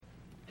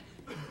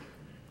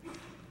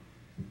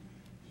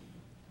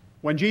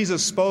When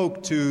Jesus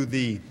spoke to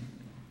the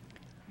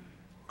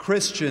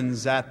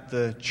Christians at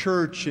the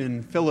church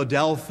in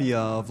Philadelphia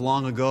of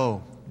long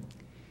ago,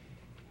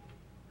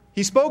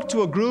 he spoke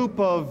to a group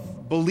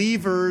of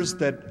believers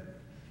that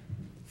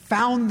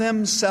found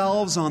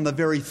themselves on the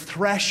very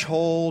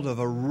threshold of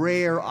a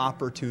rare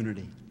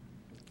opportunity.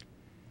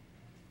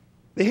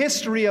 The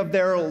history of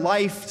their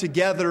life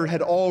together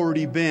had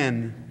already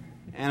been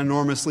an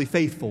enormously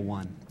faithful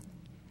one.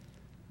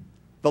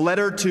 The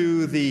letter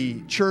to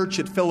the church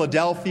at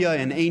Philadelphia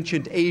in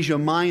ancient Asia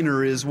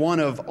Minor is one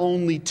of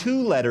only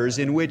two letters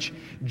in which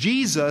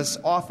Jesus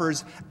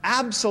offers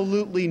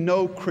absolutely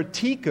no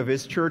critique of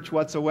his church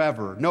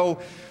whatsoever,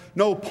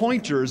 no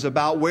pointers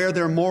about where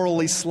they're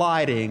morally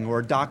sliding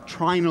or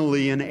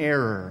doctrinally in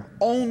error,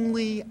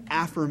 only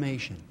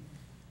affirmation.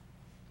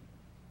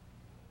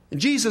 And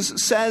Jesus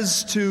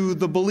says to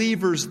the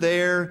believers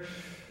there,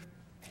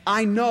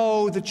 I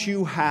know that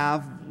you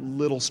have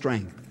little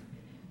strength.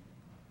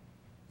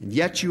 And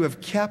yet you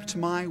have kept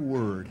my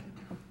word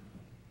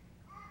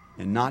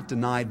and not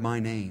denied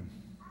my name.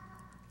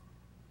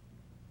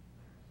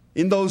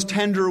 In those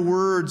tender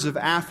words of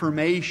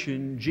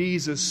affirmation,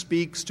 Jesus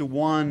speaks to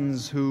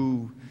ones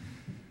who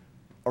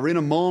are in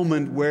a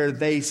moment where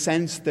they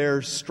sense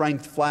their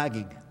strength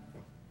flagging.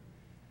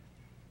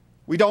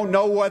 We don't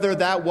know whether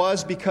that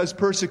was because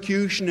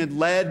persecution had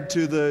led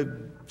to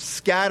the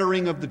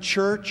scattering of the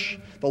church,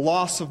 the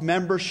loss of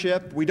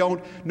membership. We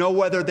don't know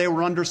whether they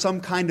were under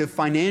some kind of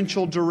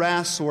financial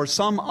duress or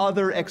some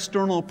other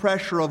external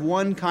pressure of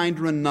one kind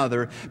or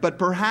another. But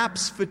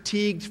perhaps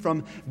fatigued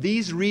from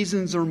these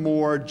reasons or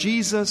more,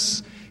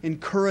 Jesus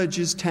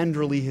encourages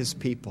tenderly his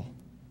people,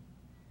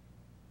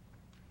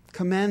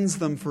 commends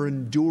them for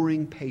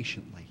enduring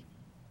patiently.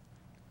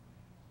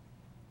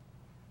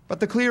 But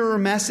the clearer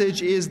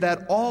message is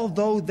that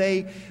although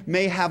they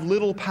may have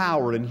little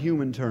power in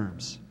human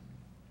terms,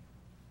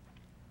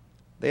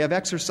 they have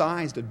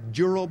exercised a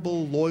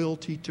durable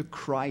loyalty to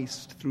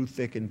Christ through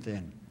thick and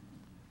thin.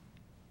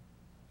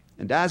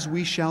 And as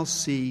we shall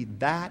see,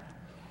 that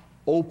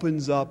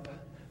opens up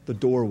the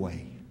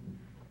doorway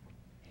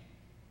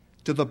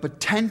to the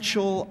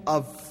potential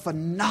of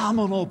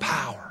phenomenal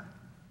power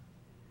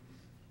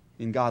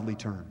in godly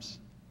terms.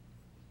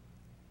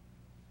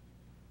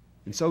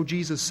 And so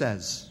Jesus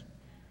says,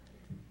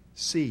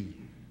 see,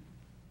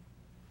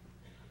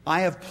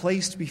 I have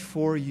placed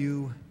before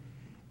you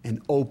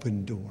an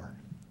open door.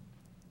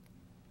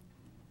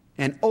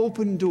 An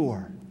open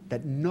door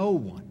that no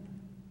one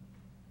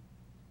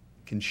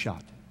can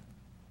shut.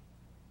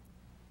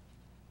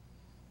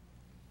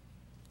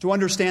 To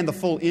understand the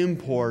full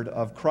import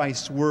of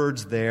Christ's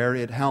words there,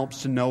 it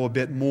helps to know a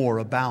bit more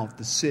about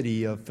the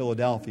city of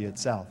Philadelphia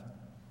itself.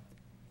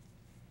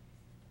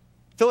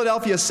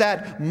 Philadelphia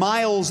sat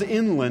miles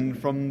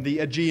inland from the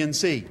Aegean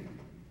Sea.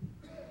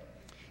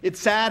 It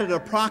sat at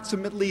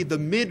approximately the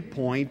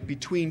midpoint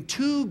between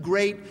two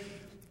great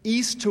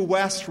east to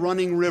west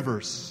running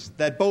rivers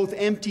that both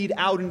emptied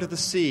out into the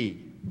sea,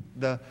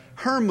 the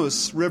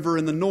Hermus River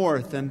in the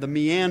north and the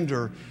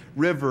Meander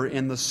River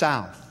in the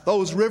south.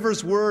 Those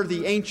rivers were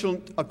the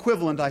ancient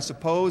equivalent, I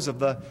suppose, of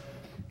the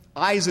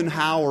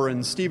Eisenhower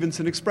and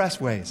Stevenson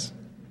expressways.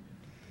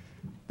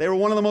 They were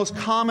one of the most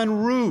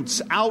common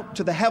routes out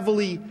to the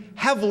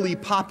heavily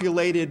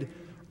populated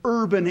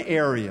urban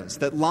areas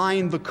that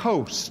lined the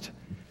coast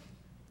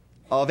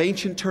of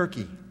ancient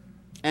Turkey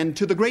and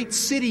to the great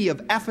city of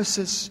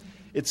Ephesus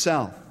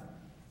itself.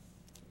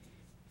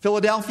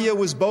 Philadelphia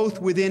was both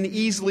within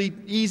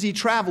easy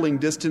traveling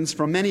distance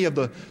from many of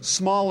the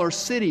smaller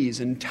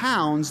cities and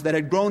towns that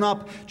had grown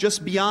up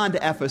just beyond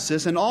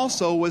Ephesus, and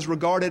also was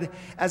regarded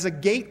as a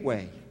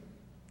gateway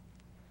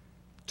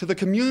to the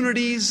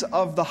communities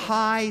of the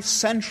high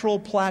central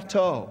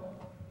plateau,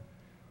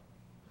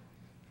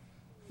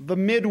 the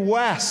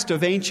Midwest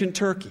of ancient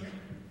Turkey,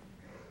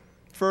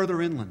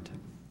 further inland.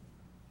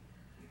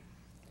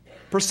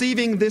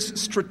 Perceiving this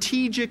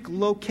strategic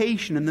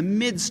location in the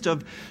midst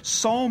of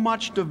so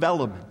much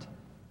development,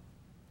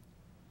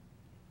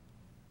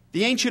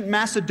 the ancient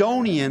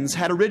Macedonians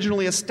had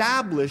originally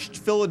established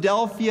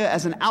Philadelphia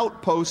as an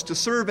outpost to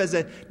serve as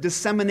a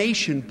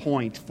dissemination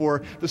point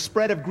for the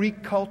spread of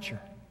Greek culture.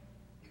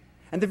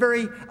 And the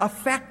very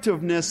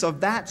effectiveness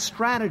of that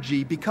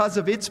strategy, because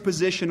of its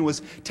position,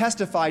 was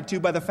testified to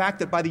by the fact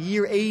that by the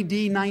year AD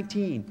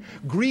 19,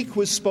 Greek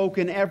was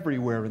spoken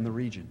everywhere in the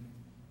region.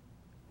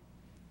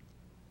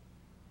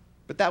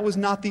 But that was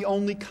not the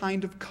only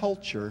kind of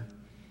culture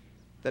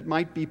that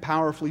might be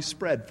powerfully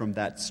spread from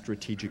that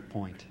strategic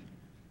point.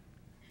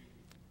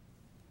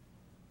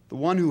 The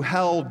one who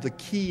held the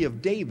key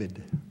of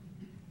David,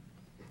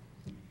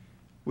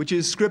 which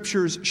is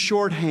Scripture's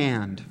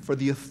shorthand for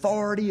the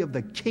authority of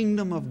the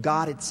kingdom of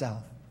God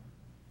itself.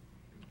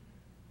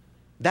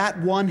 That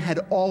one had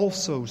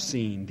also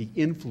seen the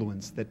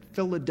influence that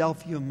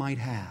Philadelphia might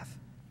have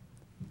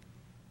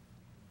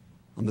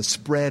on the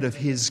spread of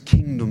his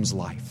kingdom's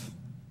life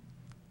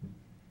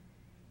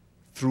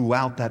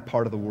throughout that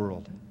part of the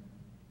world.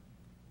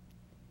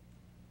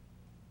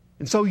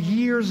 And so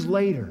years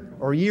later,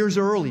 or years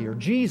earlier,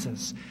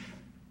 Jesus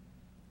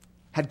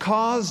had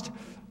caused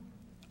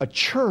a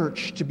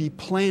church to be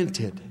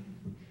planted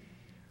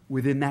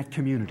within that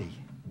community.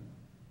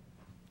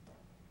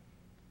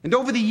 And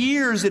over the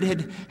years, it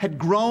had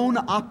grown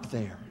up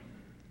there,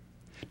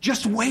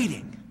 just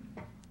waiting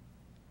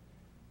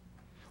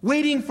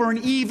for an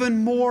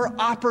even more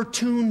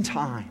opportune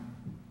time.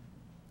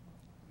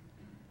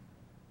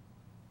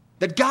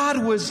 That God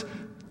was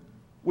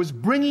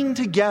bringing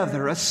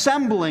together,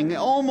 assembling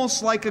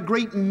almost like a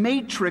great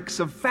matrix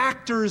of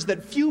factors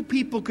that few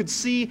people could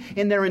see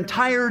in their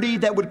entirety,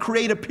 that would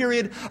create a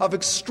period of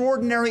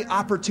extraordinary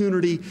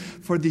opportunity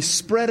for the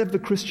spread of the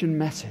Christian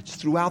message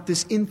throughout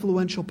this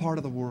influential part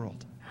of the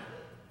world.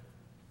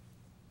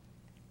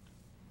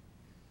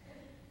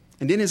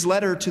 And in his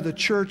letter to the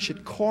church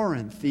at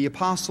Corinth, the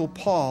Apostle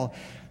Paul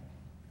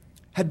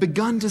had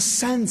begun to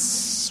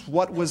sense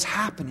what was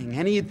happening.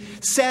 And he had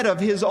said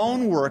of his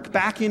own work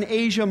back in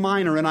Asia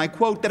Minor, and I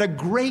quote, that a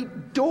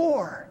great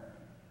door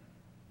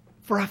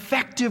for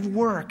effective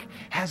work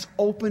has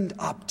opened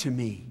up to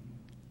me.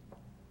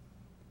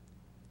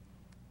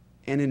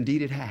 And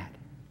indeed it had.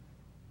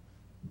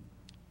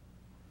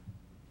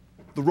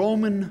 The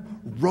Roman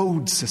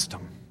road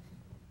system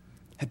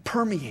had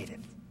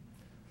permeated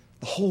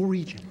the whole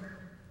region.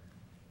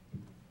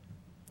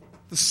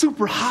 The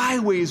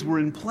superhighways were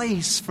in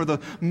place for the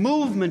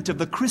movement of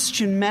the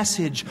Christian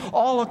message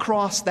all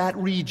across that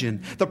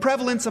region. The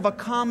prevalence of a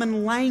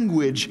common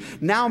language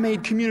now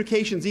made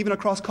communications, even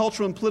across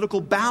cultural and political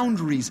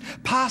boundaries,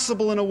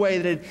 possible in a way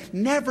that had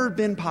never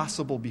been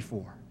possible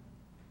before.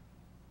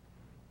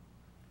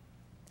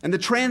 And the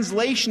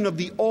translation of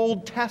the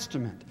Old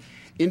Testament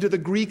into the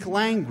Greek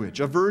language,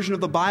 a version of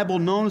the Bible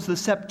known as the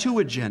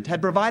Septuagint,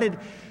 had provided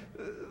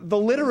the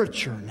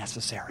literature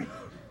necessary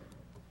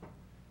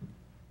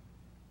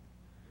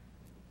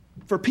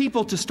for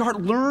people to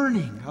start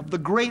learning of the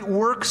great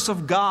works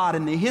of God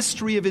and the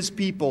history of His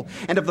people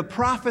and of the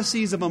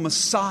prophecies of a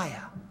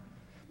Messiah,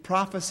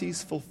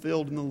 prophecies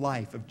fulfilled in the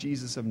life of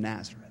Jesus of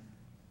Nazareth.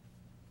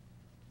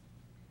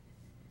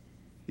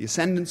 The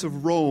ascendance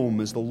of Rome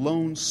as the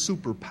lone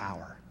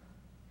superpower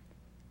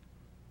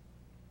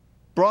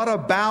brought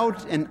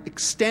about an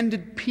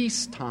extended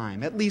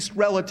peacetime, at least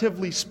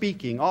relatively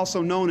speaking,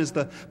 also known as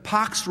the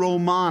Pax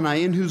Romana,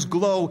 in whose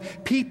glow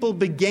people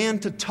began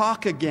to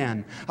talk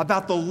again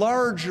about the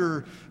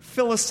larger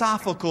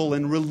philosophical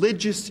and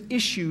religious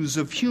issues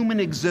of human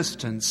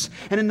existence.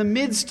 And in the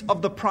midst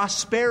of the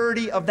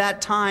prosperity of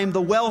that time,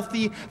 the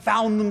wealthy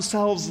found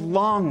themselves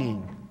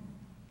longing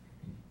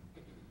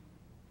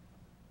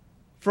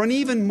for an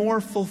even more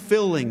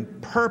fulfilling,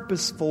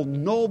 purposeful,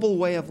 noble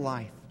way of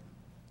life.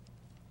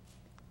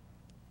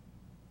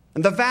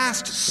 And the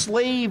vast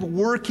slave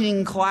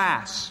working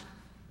class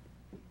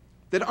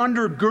that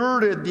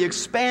undergirded the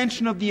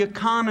expansion of the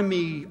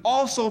economy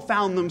also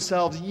found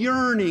themselves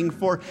yearning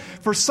for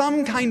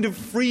some kind of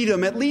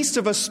freedom, at least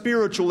of a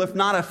spiritual, if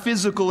not a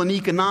physical and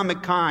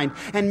economic kind.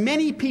 And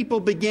many people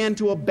began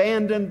to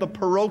abandon the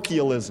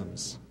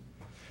parochialisms,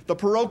 the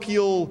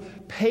parochial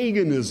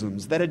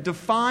paganisms that had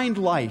defined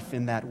life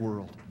in that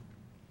world,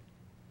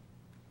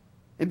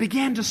 and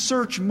began to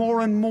search more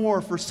and more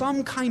for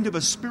some kind of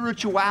a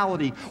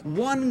spirituality,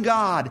 one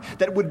God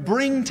that would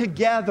bring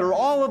together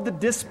all of the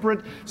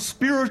disparate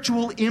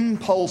spiritual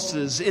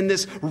impulses in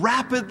this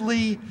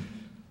rapidly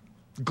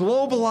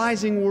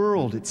globalizing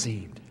world, it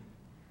seemed.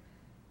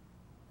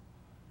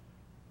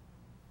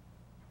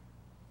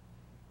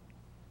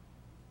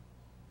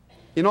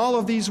 In all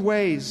of these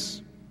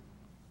ways,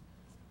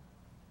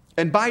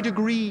 and by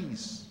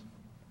degrees,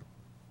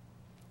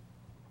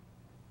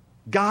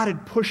 God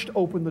had pushed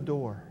open the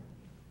door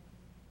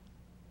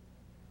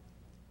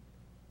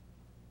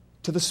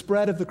to the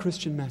spread of the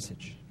Christian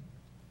message.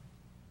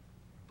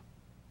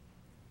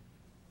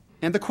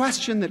 And the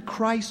question that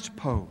Christ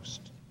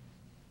posed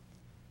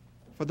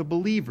for the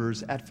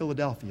believers at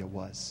Philadelphia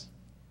was,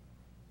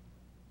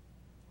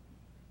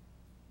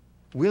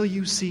 will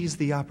you seize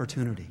the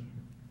opportunity?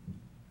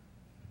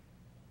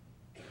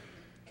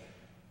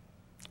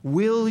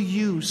 Will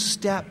you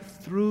step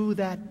through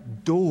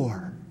that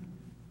door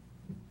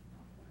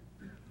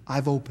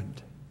I've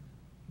opened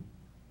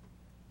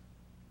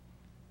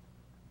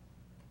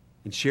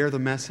and share the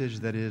message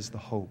that is the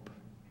hope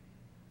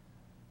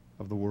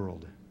of the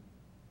world?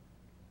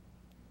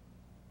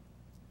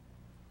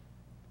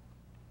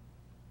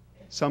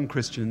 Some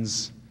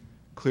Christians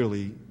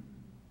clearly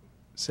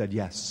said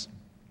yes.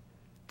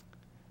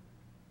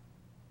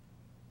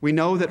 We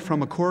know that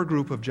from a core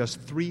group of just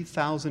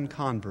 3,000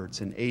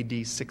 converts in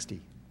AD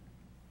 60,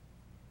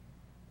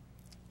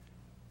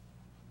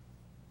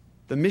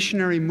 the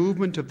missionary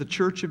movement of the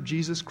Church of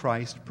Jesus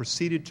Christ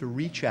proceeded to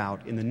reach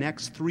out in the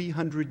next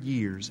 300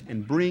 years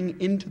and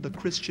bring into the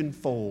Christian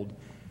fold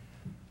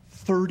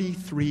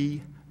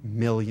 33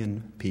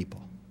 million people.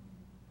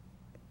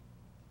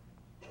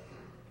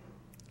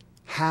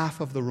 Half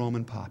of the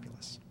Roman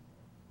populace.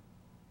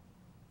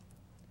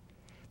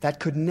 That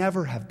could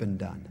never have been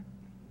done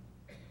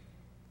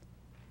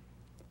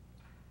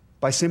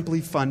by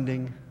simply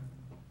funding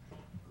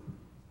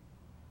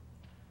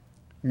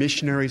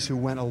missionaries who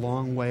went a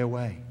long way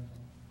away.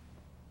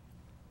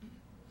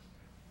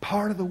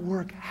 Part of the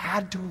work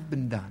had to have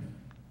been done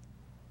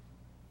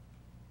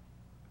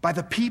by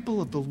the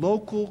people of the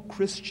local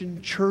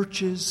Christian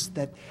churches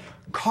that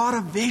caught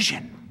a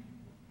vision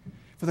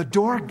for the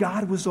door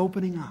God was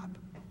opening up,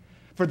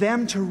 for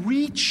them to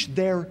reach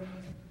their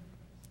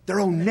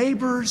own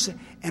neighbors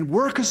and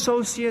work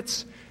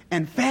associates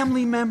and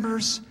family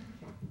members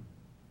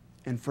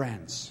and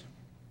friends.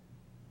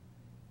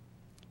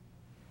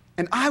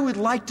 And I would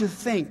like to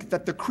think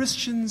that the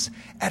Christians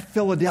at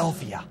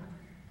Philadelphia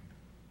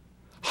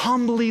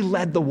humbly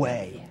led the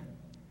way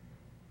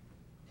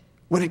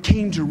when it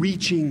came to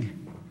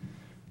reaching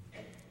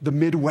the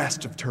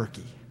Midwest of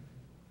Turkey.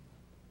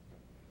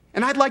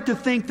 And I'd like to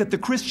think that the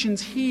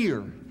Christians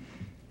here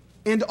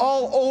and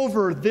all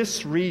over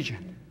this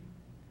region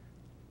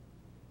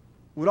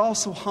would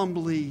also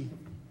humbly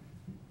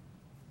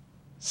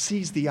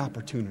seize the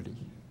opportunity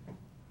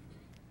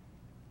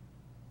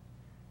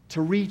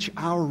to reach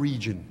our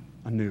region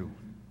anew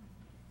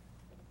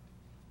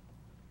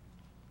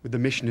with the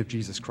mission of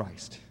Jesus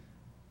Christ.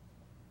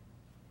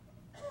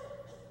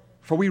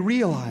 For we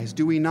realize,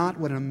 do we not,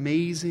 what an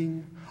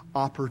amazing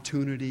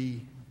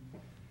opportunity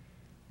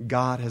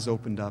God has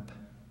opened up?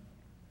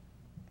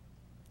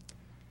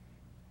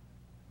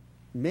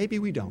 Maybe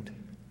we don't.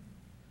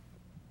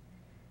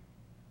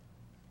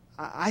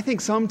 I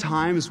think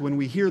sometimes when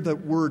we hear the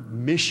word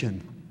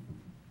mission,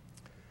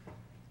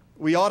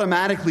 we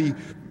automatically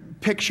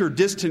picture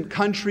distant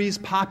countries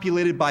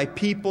populated by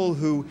people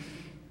who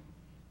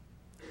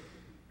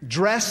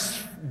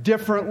dress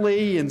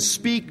differently and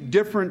speak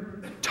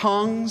different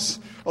tongues,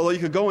 although you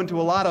could go into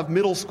a lot of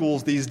middle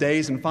schools these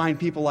days and find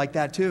people like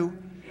that too.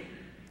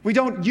 We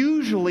don't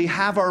usually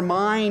have our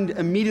mind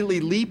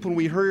immediately leap when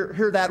we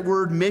hear that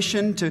word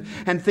mission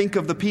and think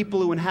of the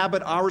people who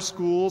inhabit our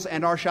schools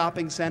and our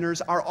shopping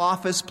centers, our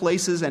office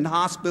places and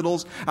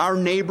hospitals, our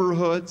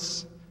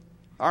neighborhoods,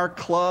 our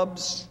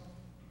clubs.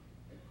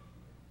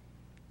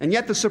 And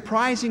yet the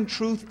surprising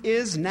truth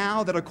is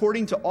now that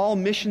according to all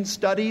mission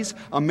studies,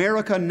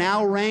 America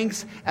now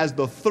ranks as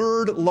the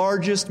third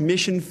largest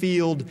mission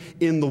field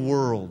in the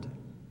world.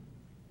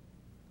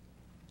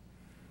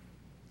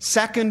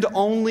 Second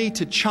only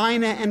to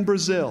China and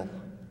Brazil.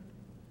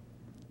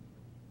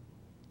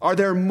 Are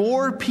there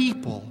more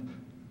people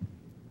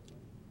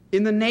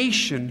in the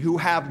nation who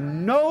have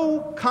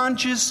no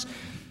conscious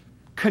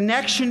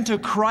connection to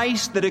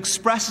Christ that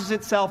expresses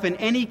itself in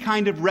any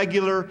kind of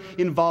regular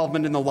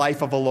involvement in the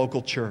life of a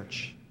local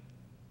church?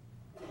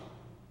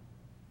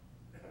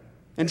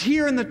 And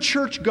here in the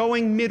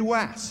church-going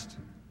Midwest,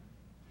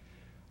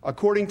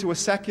 according to a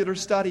secular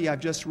study I've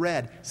just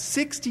read,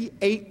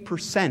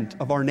 68%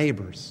 of our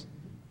neighbors,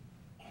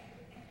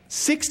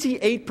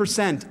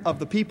 68% of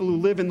the people who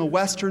live in the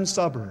western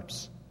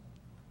suburbs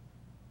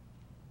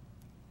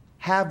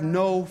have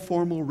no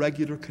formal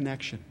regular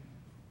connection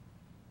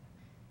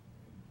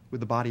with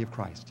the body of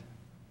Christ.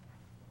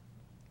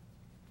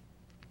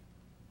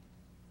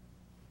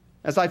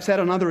 As I've said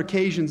on other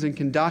occasions and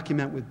can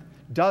document with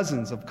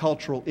dozens of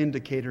cultural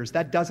indicators,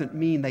 that doesn't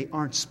mean they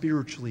aren't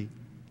spiritually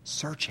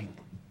searching,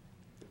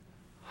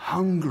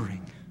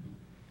 hungering,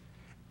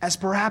 as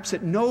perhaps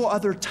at no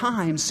other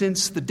time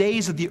since the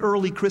days of the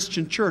early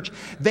Christian church.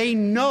 They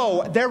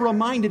know, they're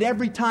reminded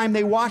every time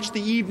they watch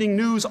the evening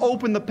news,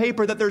 open the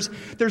paper, that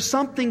there's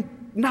something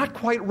not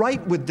quite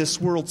right with this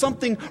world,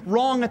 something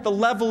wrong at the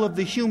level of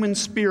the human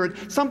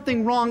spirit,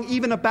 something wrong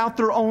even about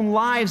their own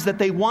lives that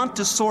they want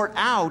to sort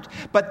out,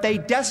 but they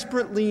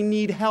desperately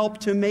need help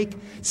to make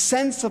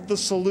sense of the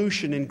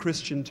solution in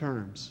Christian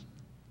terms,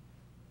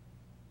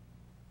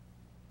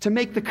 to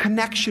make the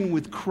connection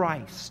with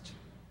Christ.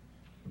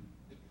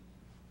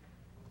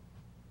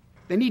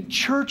 They need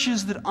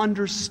churches that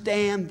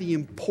understand the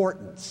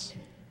importance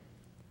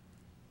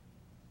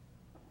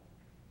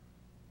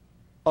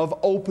of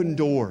open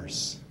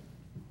doors.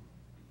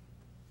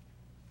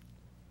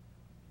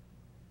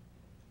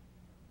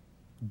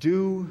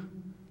 Do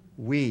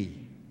we?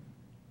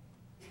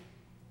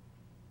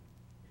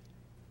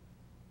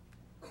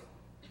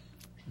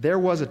 There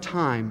was a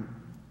time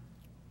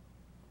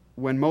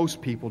when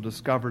most people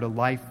discovered a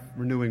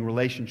life-renewing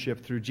relationship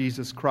through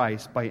Jesus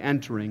Christ by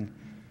entering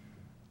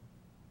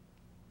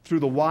through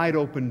the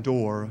wide-open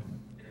door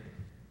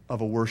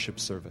of a worship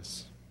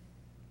service.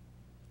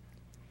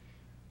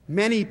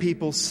 Many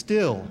people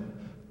still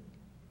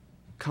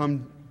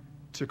come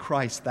to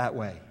Christ that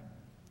way,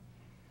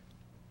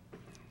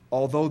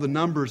 although the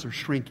numbers are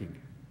shrinking.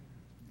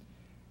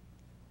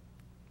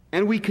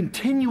 And we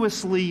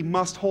continuously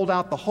must hold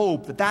out the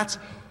hope that that's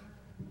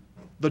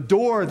the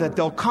door that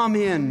they'll come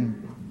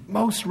in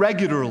most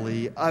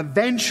regularly,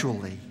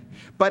 eventually.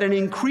 But an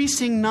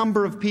increasing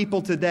number of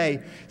people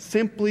today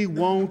simply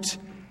won't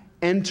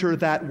enter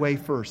that way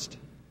first.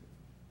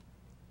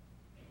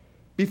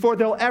 Before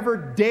they'll ever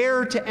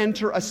dare to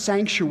enter a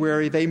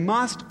sanctuary, they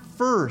must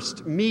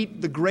first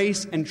meet the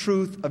grace and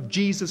truth of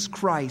Jesus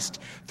Christ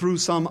through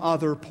some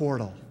other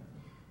portal.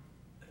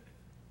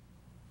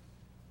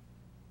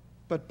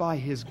 But by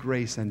His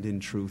grace and in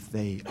truth,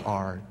 they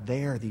are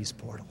there, these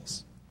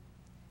portals.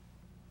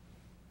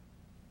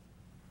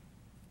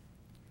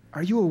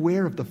 Are you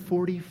aware of the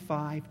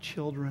 45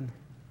 children,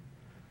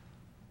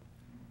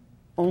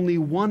 only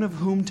one of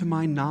whom, to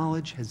my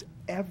knowledge, has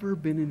ever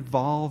been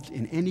involved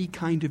in any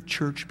kind of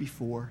church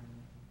before,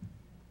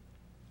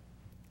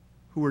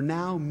 who are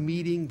now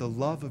meeting the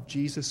love of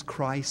Jesus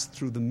Christ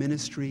through the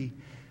ministry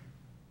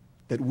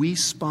that we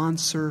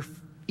sponsor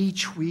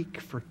each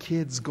week for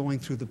kids going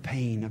through the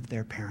pain of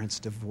their parents'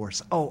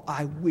 divorce? Oh,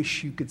 I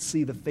wish you could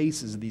see the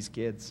faces of these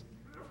kids.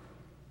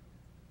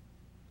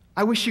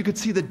 I wish you could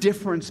see the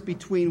difference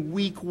between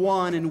week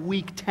 1 and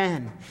week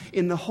 10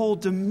 in the whole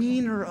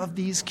demeanor of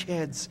these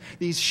kids,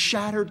 these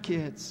shattered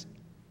kids.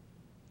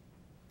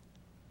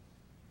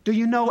 Do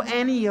you know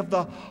any of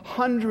the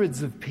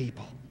hundreds of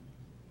people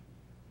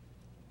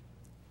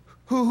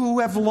who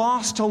have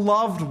lost a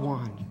loved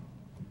one,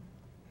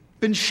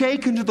 been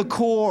shaken to the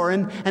core,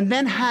 and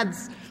then had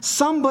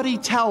somebody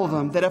tell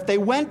them that if they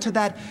went to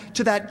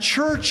that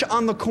church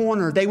on the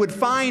corner, they would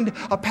find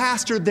a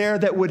pastor there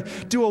that would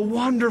do a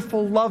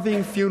wonderful,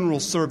 loving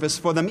funeral service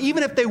for them,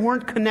 even if they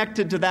weren't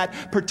connected to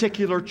that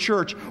particular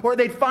church, or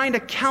they'd find a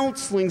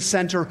counseling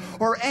center,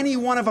 or any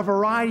one of a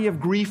variety of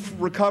grief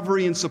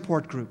recovery and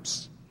support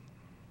groups.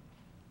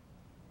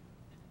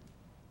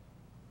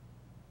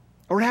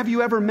 Or have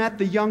you ever met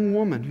the young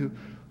woman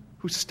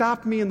who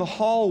stopped me in the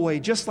hallway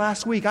just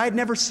last week? I had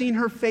never seen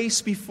her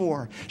face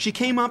before. She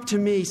came up to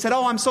me, said,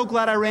 "Oh, I'm so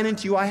glad I ran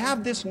into you. I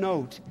have this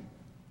note."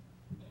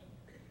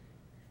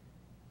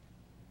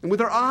 And with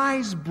her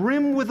eyes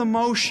brim with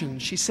emotion,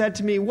 she said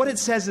to me, what it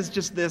says is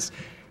just this: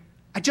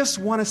 "I just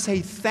want to say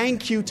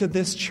thank you to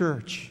this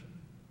church.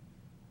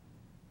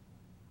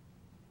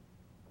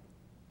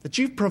 That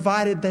you've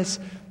provided this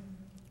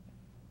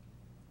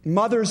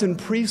mothers and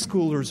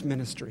preschoolers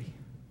ministry.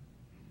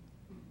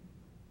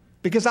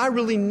 Because I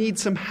really need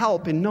some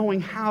help in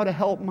knowing how to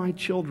help my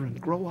children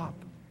grow up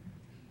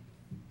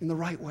in the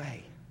right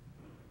way."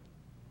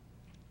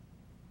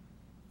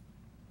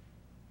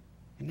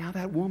 And now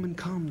that woman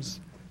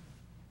comes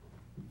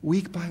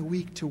week by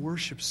week to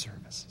worship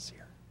services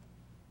here.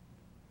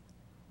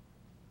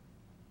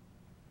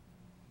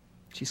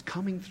 She's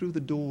coming through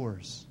the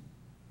doors.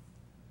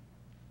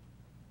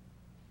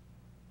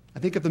 I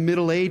think of the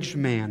middle-aged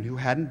man who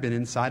hadn't been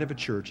inside of a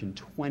church in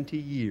 20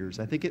 years.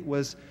 I think it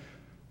was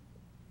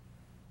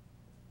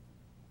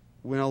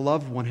when a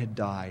loved one had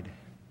died.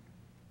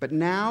 But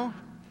now,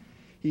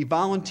 he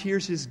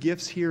volunteers his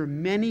gifts here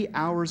many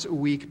hours a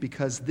week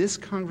because this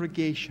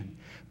congregation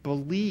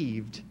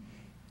believed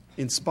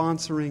in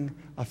sponsoring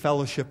a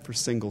fellowship for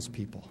singles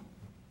people.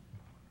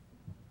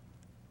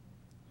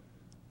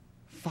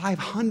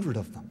 500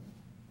 of them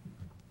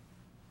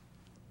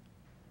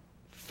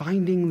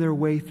finding their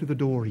way through the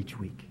door each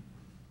week.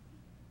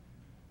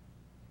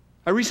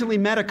 I recently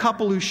met a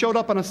couple who showed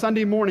up on a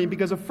Sunday morning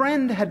because a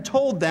friend had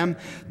told them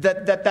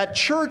that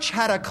church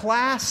had a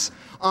class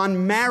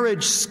on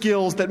marriage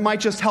skills that might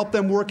just help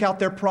them work out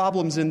their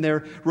problems in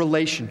their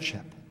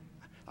relationship.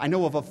 I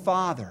know of a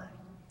father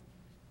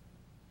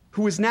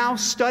who is now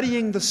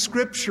studying the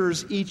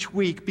scriptures each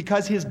week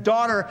because his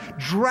daughter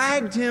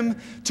dragged him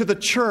to the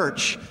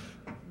church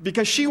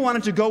because she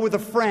wanted to go with a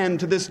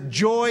friend to this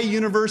Joy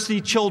University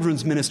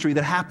Children's Ministry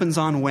that happens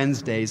on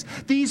Wednesdays.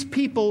 These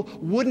people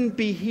wouldn't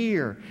be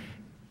here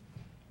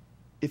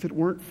if it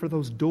weren't for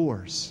those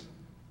doors.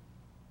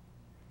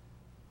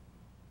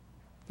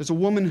 There's a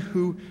woman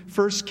who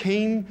first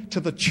came to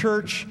the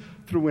church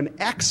through an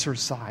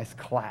exercise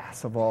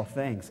class, of all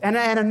things. And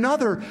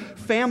another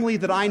family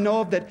that I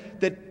know of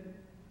that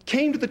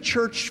came to the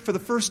church for the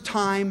first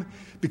time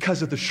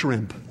because of the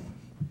shrimp.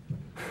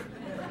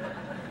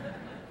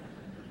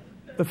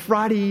 The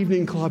Friday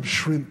evening club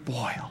shrimp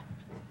boil.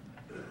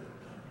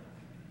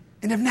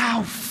 And have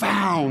now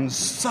found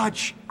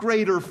such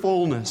greater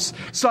fullness,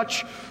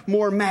 such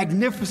more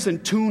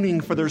magnificent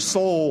tuning for their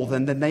soul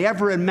than they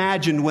ever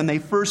imagined when they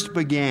first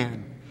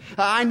began.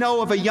 I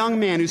know of a young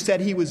man who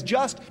said he was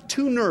just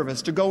too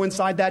nervous to go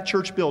inside that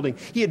church building.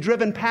 He had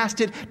driven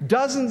past it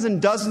dozens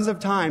and dozens of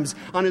times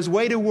on his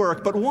way to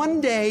work. But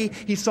one day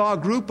he saw a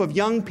group of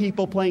young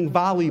people playing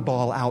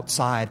volleyball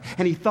outside.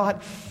 And he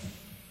thought,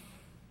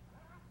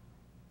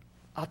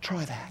 I'll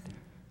try that.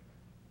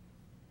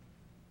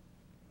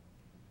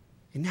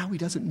 And now he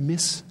doesn't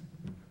miss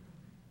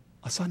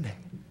a Sunday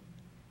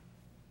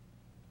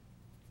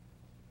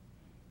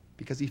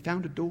because he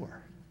found a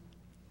door.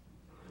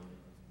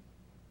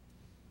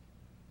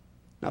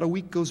 Not a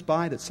week goes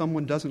by that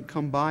someone doesn't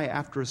come by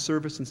after a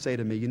service and say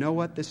to me, "You know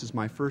what? This is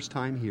my first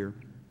time here.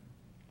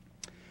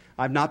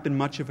 I've not been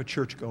much of a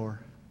churchgoer.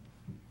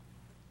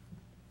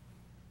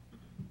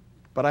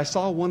 But I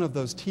saw one of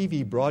those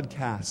TV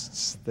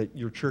broadcasts that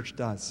your church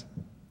does.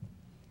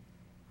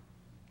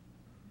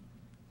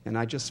 And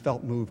I just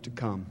felt moved to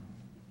come.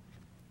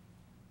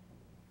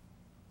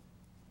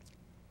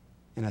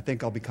 And I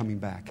think I'll be coming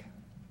back."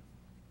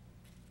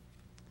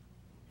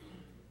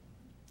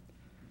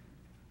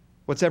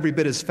 What's every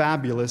bit as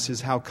fabulous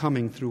is how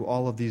coming through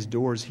all of these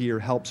doors here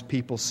helps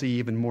people see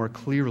even more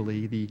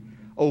clearly the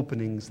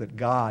openings that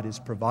God is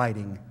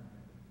providing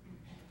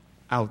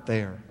out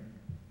there.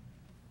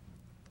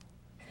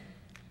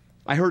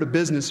 I heard a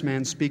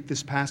businessman speak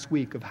this past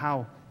week of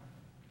how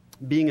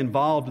being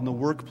involved in the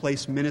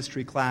workplace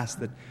ministry class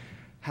that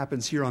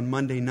happens here on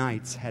Monday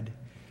nights had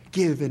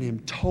given him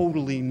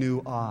totally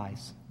new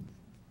eyes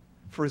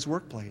for his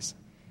workplace.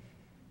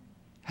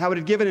 How it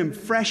had given him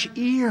fresh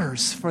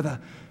ears for the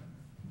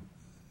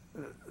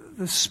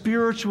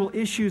spiritual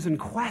issues and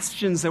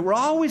questions that were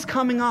always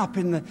coming up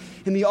in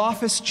the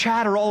office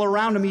chatter all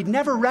around him he'd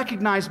never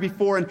recognized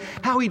before, and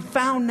how he'd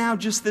found now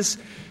just this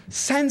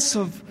sense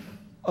of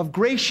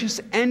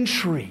gracious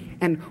entry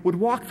and would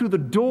walk through the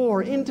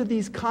door into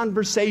these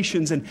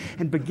conversations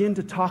and begin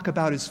to talk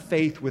about his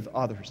faith with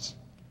others.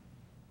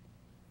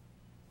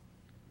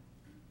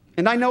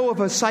 And I know of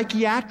a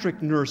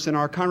psychiatric nurse in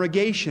our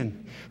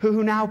congregation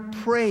who now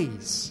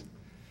prays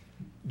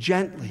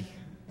gently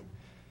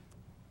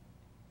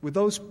with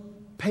those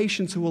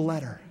patients who will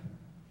let her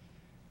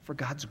for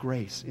God's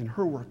grace in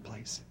her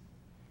workplace.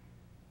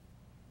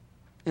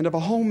 And of a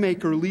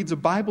homemaker who leads a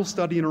Bible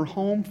study in her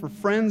home for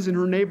friends in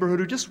her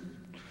neighborhood who just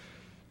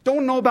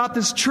don't know about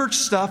this church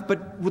stuff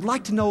but would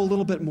like to know a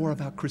little bit more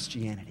about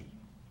Christianity.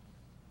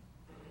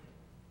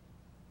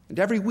 And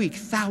every week,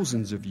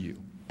 thousands of you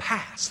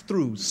pass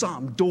through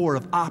some door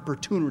of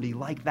opportunity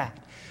like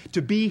that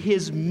to be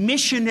His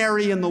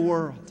missionary in the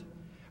world,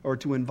 or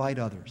to invite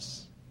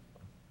others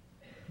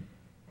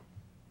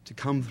to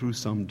come through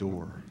some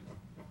door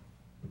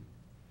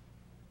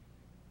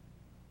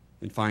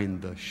and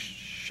find the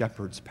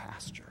shepherd's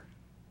pasture.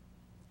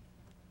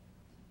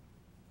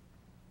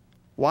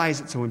 Why is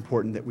it so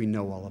important that we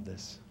know all of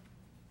this?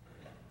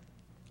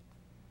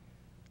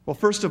 Well,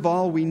 first of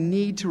all, we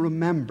need to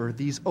remember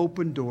these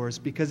open doors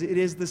because it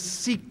is the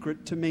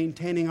secret to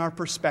maintaining our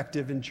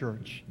perspective in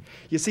church.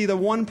 You see, the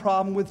one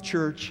problem with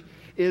church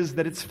is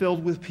that it's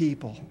filled with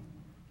people.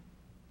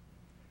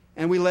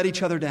 And we let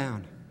each other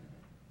down.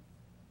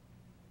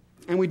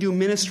 And we do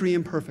ministry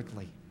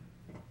imperfectly.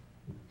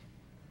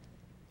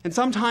 And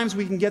sometimes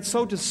we can get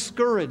so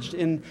discouraged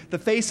in the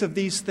face of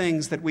these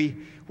things that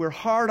we're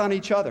hard on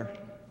each other.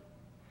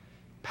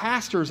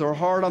 Pastors are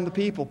hard on the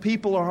people.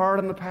 People are hard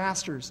on the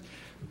pastors.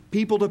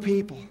 People to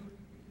people.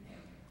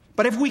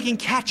 But if we can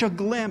catch a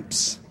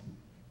glimpse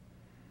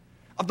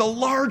of the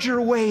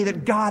larger way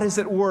that God is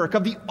at work,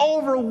 of the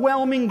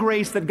overwhelming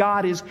grace that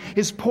God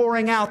is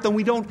pouring out, then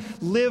we don't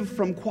live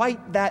from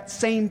quite that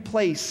same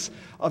place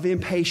of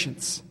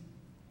impatience.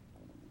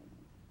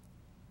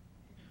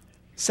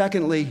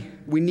 Secondly,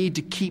 we need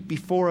to keep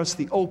before us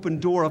the open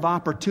door of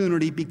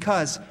opportunity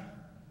because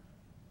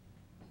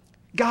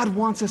God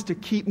wants us to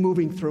keep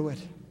moving through it.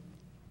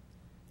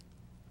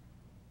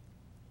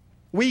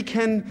 We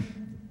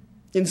can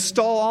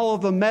install all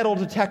of the metal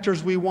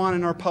detectors we want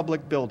in our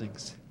public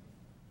buildings.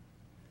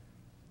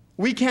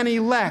 We can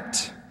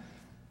elect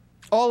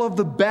all of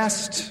the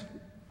best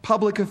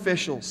public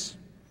officials.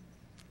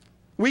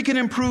 We can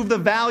improve the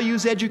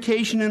values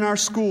education in our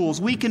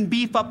schools. We can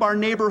beef up our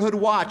neighborhood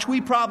watch.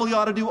 We probably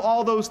ought to do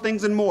all those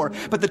things and more.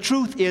 But the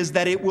truth is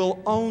that it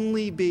will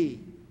only be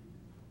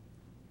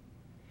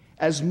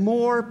as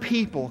more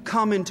people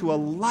come into a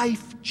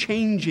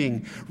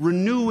life-changing,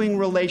 renewing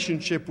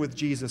relationship with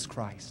Jesus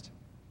Christ.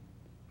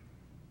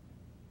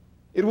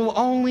 It will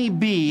only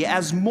be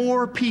as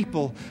more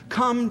people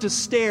come to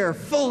stare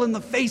full in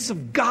the face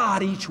of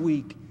God each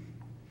week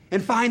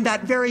and find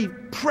that very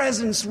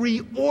presence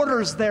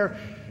reorders their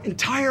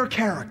entire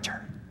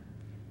character.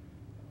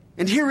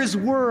 And hear His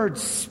word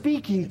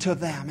speaking to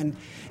them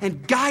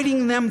and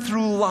guiding them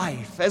through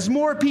life. As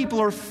more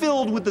people are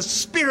filled with the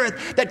Spirit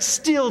that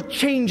still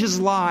changes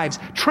lives,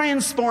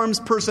 transforms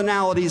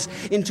personalities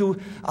into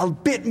a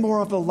bit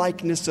more of the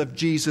likeness of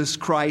Jesus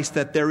Christ,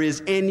 that there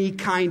is any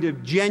kind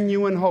of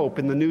genuine hope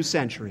in the new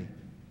century.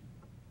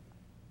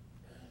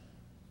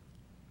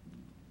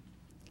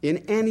 In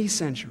any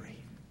century.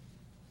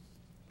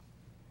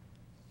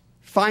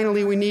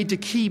 Finally, we need to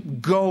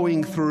keep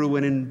going through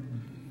and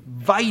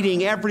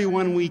inviting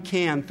everyone we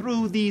can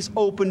through these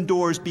open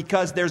doors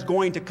because there's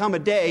going to come a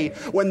day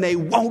when they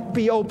won't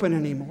be open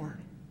anymore.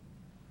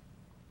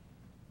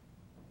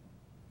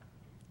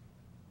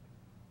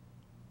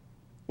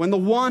 When the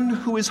one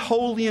who is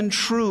holy and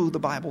true, the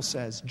Bible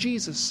says,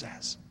 Jesus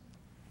says,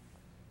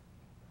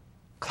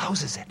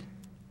 closes it.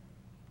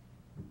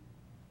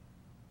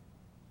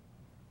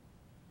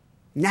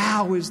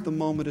 Now is the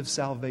moment of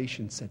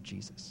salvation, said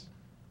Jesus.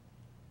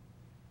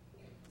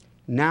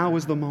 Now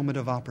is the moment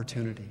of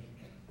opportunity.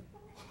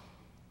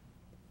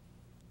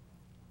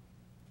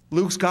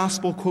 Luke's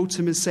gospel quotes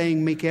him as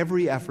saying, make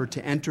every effort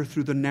to enter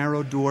through the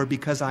narrow door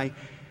because I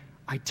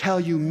tell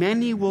you,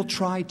 many will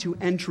try to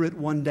enter it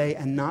one day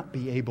and not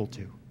be able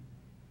to.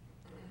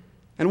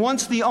 And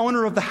once the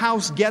owner of the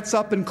house gets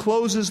up and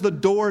closes the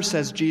door,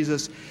 says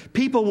Jesus,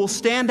 people will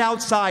stand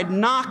outside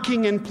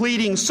knocking and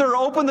pleading, "Sir,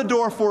 open the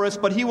door for us,"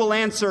 but he will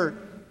answer,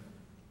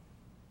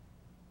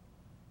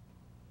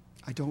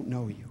 "I don't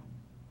know you."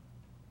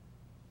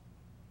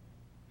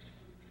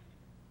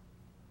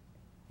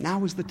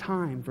 Now is the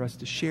time for us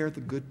to share the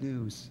good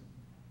news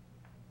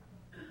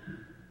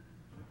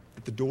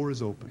that the door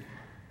is open,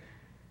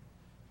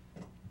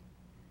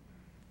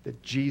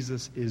 that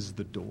Jesus is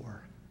the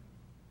door.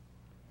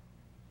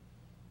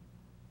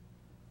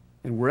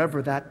 And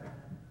wherever that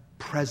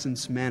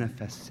presence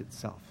manifests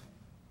itself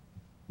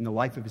in the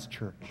life of his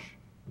church,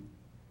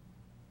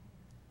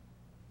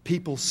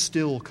 people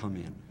still come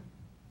in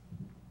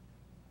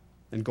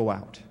and go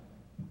out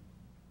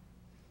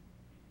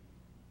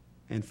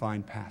and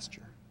find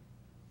pasture.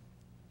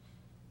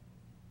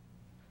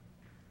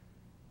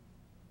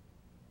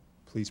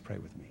 Please pray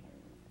with me.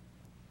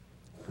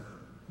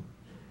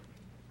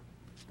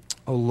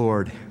 O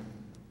Lord,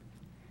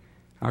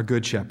 our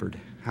good shepherd,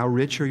 how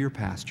rich are your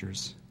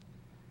pastures.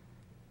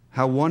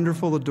 How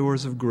wonderful the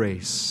doors of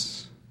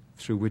grace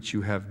through which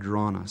you have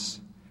drawn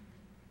us.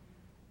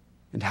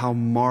 And how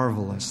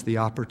marvelous the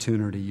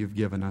opportunity you've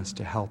given us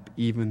to help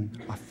even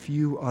a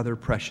few other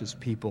precious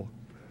people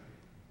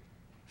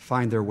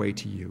find their way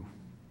to you.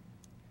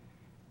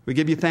 We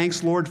give you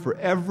thanks, Lord, for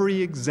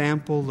every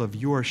example of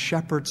your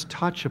shepherd's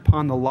touch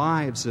upon the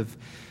lives of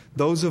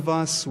those of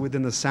us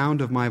within the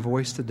sound of my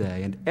voice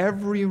today, and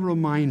every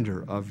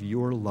reminder of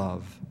your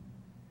love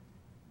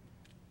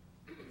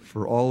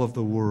for all of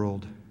the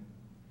world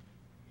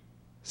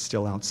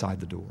still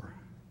outside the door.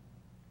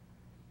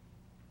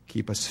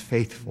 Keep us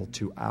faithful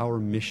to our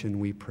mission,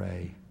 we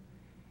pray,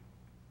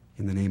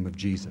 in the name of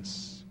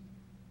Jesus.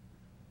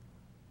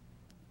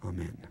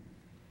 Amen.